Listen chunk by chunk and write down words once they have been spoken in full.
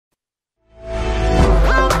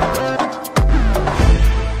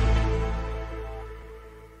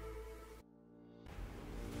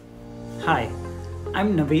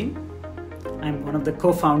I'm Naveen. I'm one of the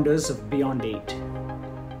co-founders of Beyond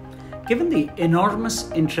 8. Given the enormous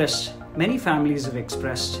interest many families have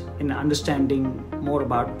expressed in understanding more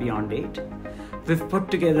about Beyond 8, we've put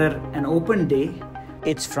together an open day.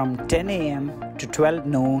 It's from 10 a.m. to 12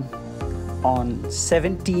 noon on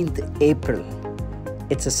 17th April.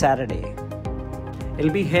 It's a Saturday. It'll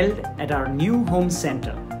be held at our new home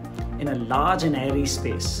center in a large and airy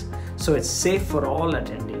space, so it's safe for all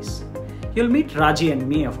attendees. You'll meet Raji and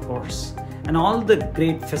me, of course, and all the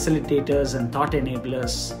great facilitators and thought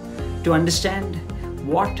enablers to understand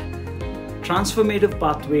what transformative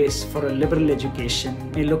pathways for a liberal education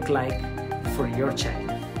may look like for your child.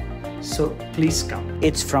 So please come.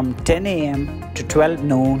 It's from 10 a.m. to 12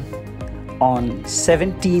 noon on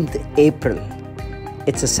 17th April.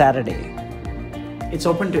 It's a Saturday. It's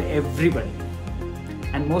open to everybody.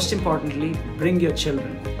 And most importantly, bring your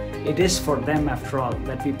children. It is for them, after all,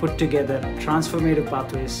 that we put together transformative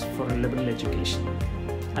pathways for a liberal education.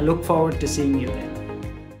 I look forward to seeing you there.